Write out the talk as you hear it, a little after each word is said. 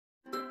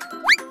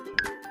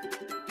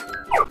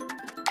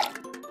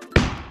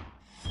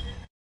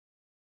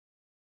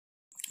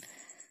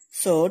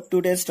So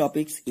today's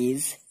topic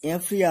is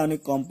every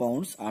ionic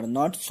compounds are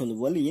not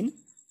soluble in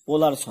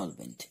polar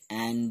solvent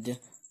and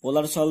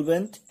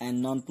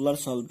non-polar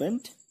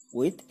solvent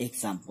with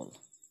example.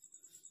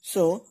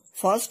 So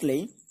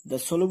firstly, the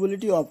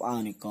solubility of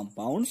ionic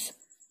compounds.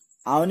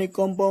 Ionic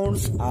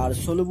compounds are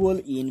soluble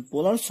in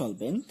polar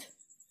solvent,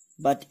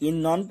 but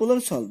in non-polar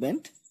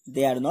solvent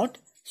they are not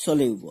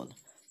soluble.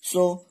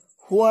 So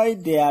why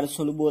they are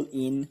soluble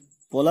in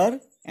polar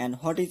and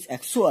what is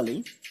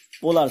actually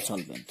polar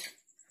solvent?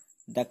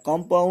 The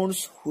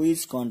compounds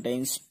which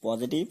contains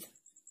positive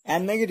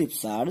and negative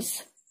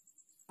charge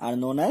are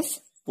known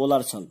as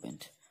polar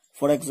solvent.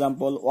 For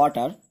example,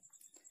 water,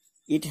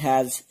 it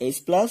has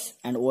H plus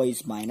and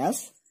OH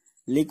minus.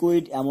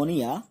 Liquid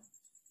ammonia,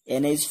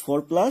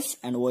 NH4 plus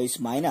and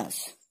OH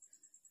minus.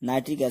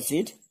 Nitric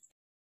acid.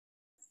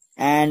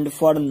 And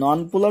for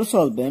non-polar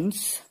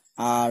solvents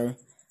are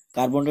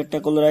carbon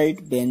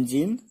tetrachloride,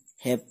 benzene,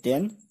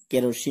 heptane,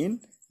 kerosene,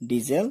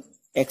 diesel,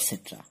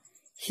 etc.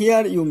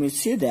 Here you may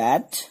see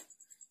that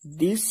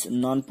these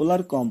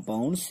non-polar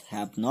compounds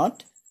have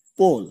not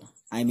pole,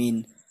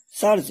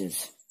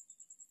 charges.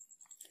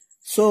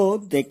 So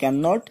they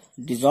cannot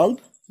dissolve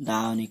the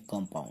ionic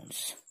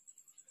compounds.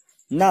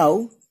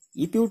 Now,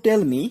 if you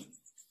tell me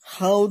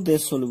how they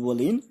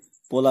soluble in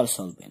polar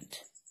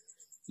solvent,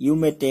 you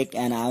may take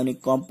an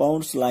ionic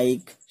compounds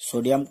like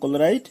sodium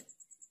chloride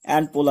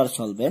and polar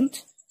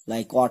solvent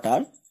like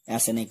water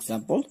as an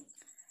example.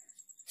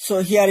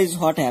 So here is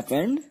what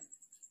happened.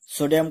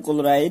 Sodium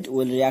chloride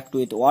will react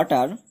with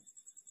water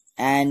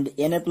and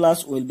Na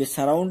plus will be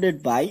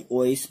surrounded by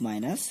OH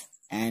minus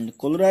and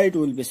chloride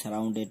will be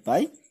surrounded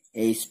by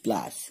H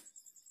plus.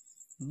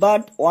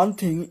 But one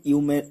thing you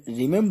may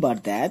remember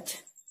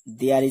that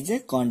there is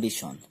a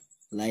condition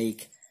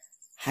like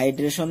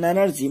hydration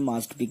energy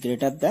must be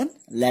greater than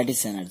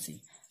lattice energy.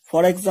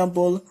 For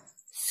example,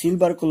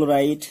 silver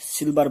chloride,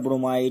 silver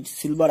bromide,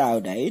 silver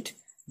iodide,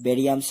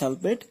 barium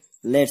sulfate,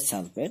 lead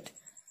sulfate.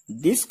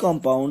 These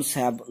compounds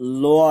have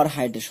lower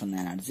hydration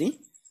energy,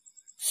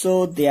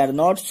 so they are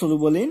not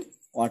soluble in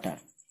water.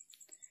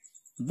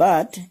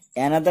 But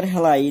another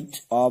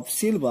halide of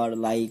silver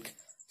like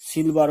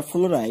silver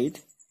fluoride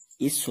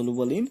is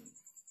soluble in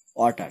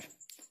water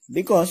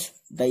because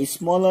the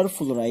smaller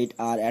fluoride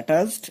are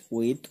attached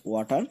with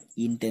water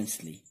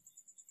intensely.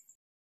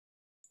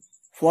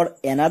 For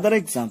another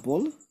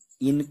example,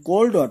 in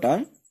cold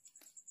water,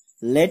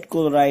 lead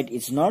chloride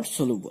is not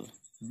soluble,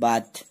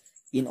 but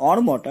in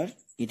warm water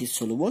it is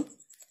soluble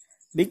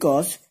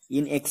because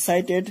in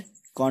excited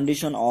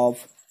condition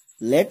of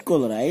lead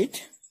chloride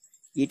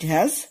it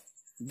has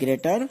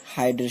greater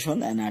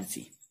hydration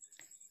energy.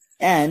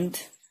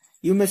 And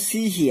you may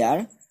see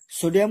here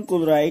sodium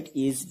chloride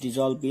is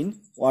dissolved in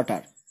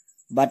water,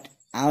 but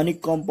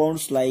ionic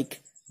compounds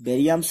like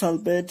barium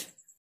sulfate,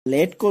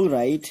 lead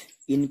chloride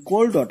in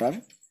cold water,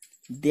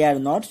 they are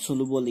not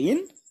soluble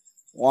in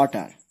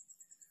water.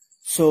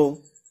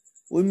 So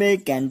we may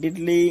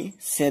candidly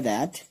say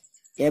that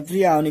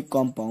every ionic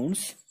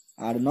compounds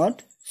are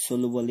not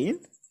soluble in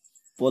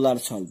polar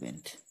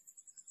solvent.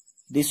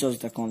 This was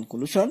the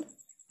conclusion.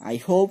 I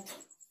hope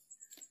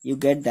you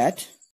get that.